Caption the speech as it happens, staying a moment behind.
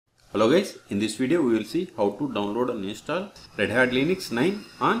Hello guys, in this video we will see how to download and install Red Hat Linux 9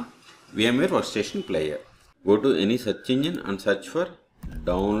 on VMware Workstation Player. Go to any search engine and search for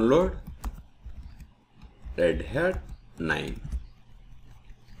download Red Hat 9.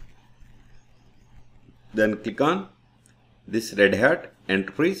 Then click on this Red Hat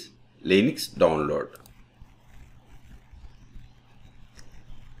Enterprise Linux download.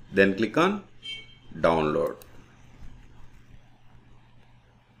 Then click on download.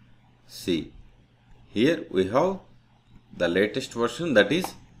 See, here we have the latest version, that is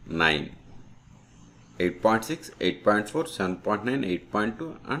 9, 8.6, 8.4, 7.9,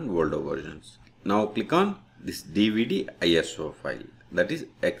 8.2 and older versions. Now click on this DVD ISO file, that is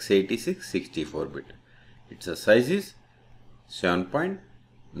x86 64-bit. Its size is 7.99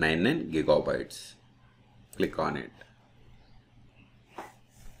 gigabytes. Click on it.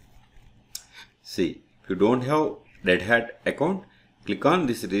 See, if you don't have Red Hat account, click on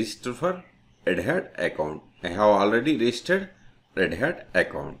this register for Red Hat account. I have already registered Red Hat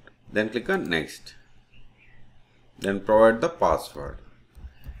account. Then click on next. Then provide the password.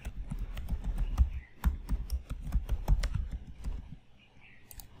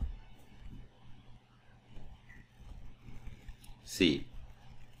 See,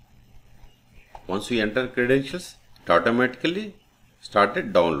 once you enter credentials, it automatically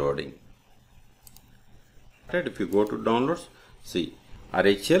started downloading. If you go to downloads, see,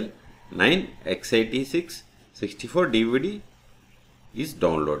 RHEL 9 x86 64 DVD is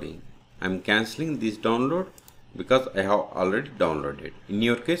downloading. I am cancelling this download because I have already downloaded. In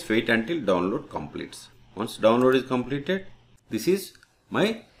your case, wait until download completes. Once download is completed, this is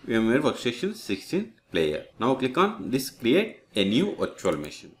my VMware Workstation 16 player. Now click on this create a new virtual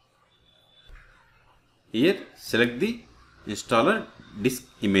machine. Here select the installer disk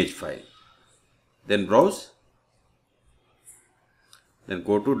image file. Then browse. Then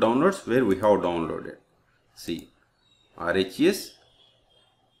go to downloads where we have downloaded. See, RHES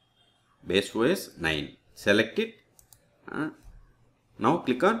base OS 9. Select it. Now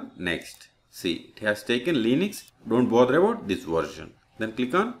click on next. See, it has taken Linux. Don't bother about this version. Then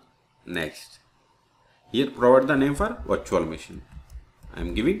click on next. Here provide the name for virtual machine. I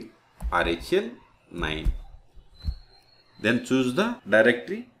am giving RHEL 9. Then choose the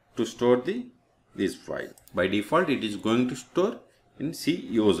directory to store this file. By default, it is going to store in C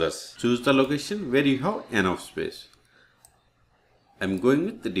users. Choose the location where you have enough space. I am going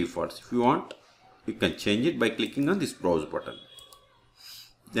with the defaults. If you want, you can change it by clicking on this browse button.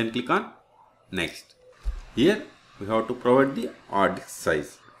 Then click on next. Here we have to provide the hard disk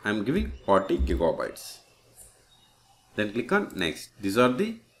size. I am giving 40 gigabytes. Then click on next. These are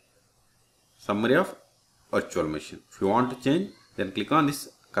the summary of virtual machine. If you want to change, then click on this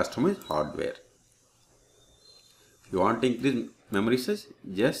customize hardware. If you want to increase memory size,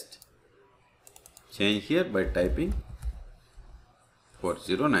 just change here by typing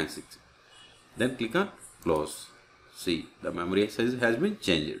 4096. Then click on close. See, the memory size has been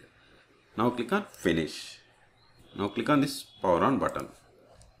changed. Now click on finish. Now click on this power on button.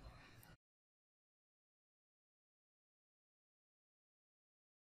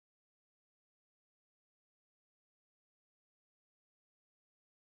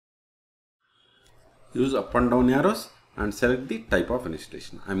 Use up and down arrows and select the type of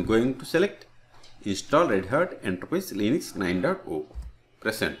installation. I am going to select install Red Hat Enterprise Linux 9.0.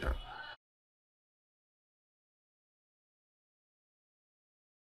 Press enter.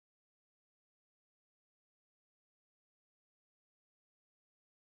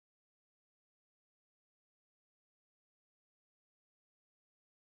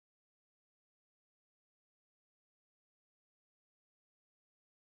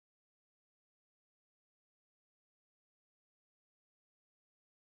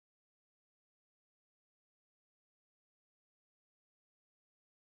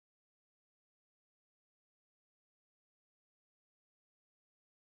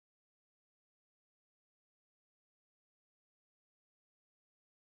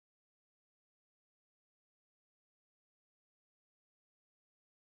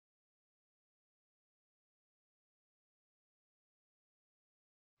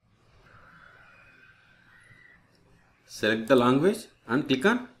 Select the language and click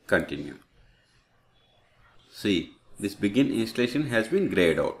on continue. See, this begin installation has been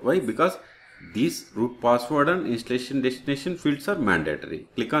grayed out. Why? Because these root password and installation destination fields are mandatory.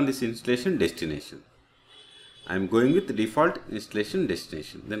 Click on this installation destination. I am going with default installation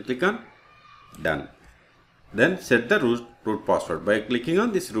destination. Then click on done. Then set the root password by clicking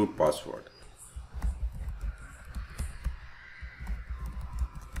on this root password.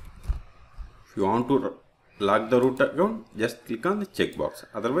 If you want to lock the root account, just click on the checkbox.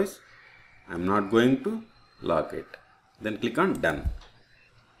 Otherwise, I am not going to lock it. Then click on done.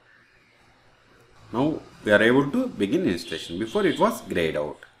 Now we are able to begin installation. Before it was grayed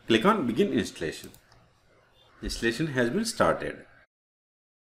out. Click on begin installation. Installation has been started.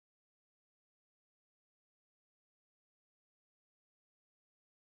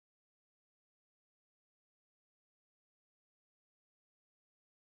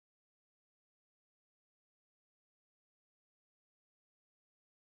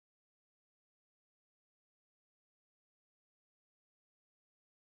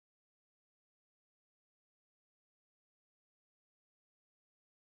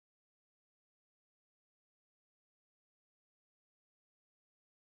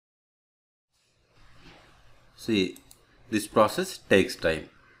 See, this process takes time.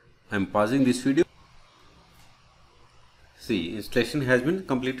 I am pausing this video. See, installation has been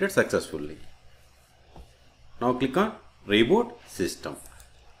completed successfully. Now click on reboot system.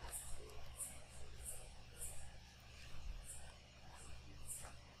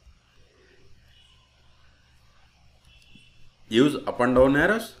 Use up and down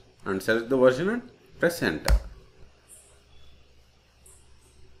arrows and select the version and press enter.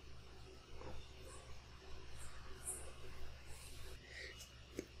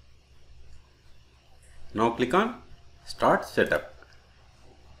 Now click on start setup.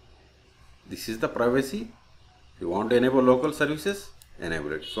 This is the privacy. If you want to enable local services,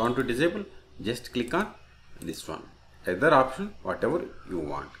 enable it. If you want to disable, just click on this one. Either option, whatever you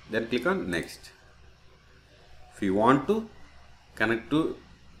want. Then click on next. If you want to connect to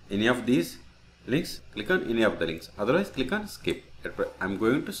any of these links, click on any of the links. Otherwise, click on skip. I am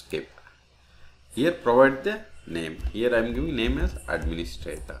going to skip. Here provide the name. Here I am giving name as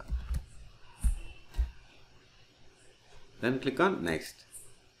administrator. Then click on next.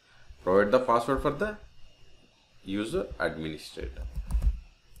 Provide the password for the user administrator.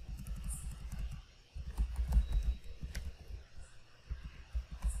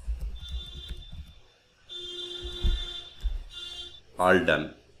 All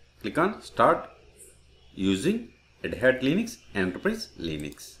done. Click on start using Red Hat Linux Enterprise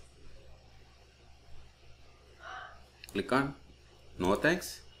Linux. Click on no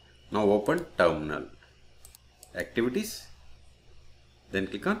thanks. Now open terminal. Activities. Then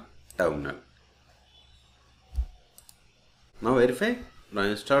click on terminal. Now verify now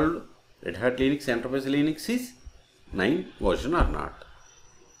installed Red Hat Linux Enterprise Linux is 9 version or not.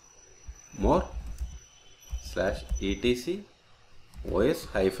 More /etc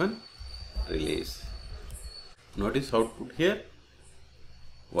os-release. Notice output here.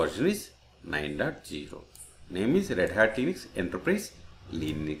 Version is 9.0. Name is Red Hat Linux Enterprise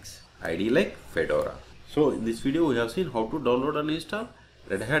Linux. ID like Fedora. So in this video we have seen how to download and install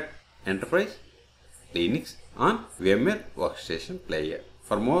Red Hat Enterprise Linux on VMware Workstation Player.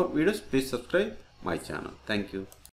 For more videos, please subscribe my channel. Thank you.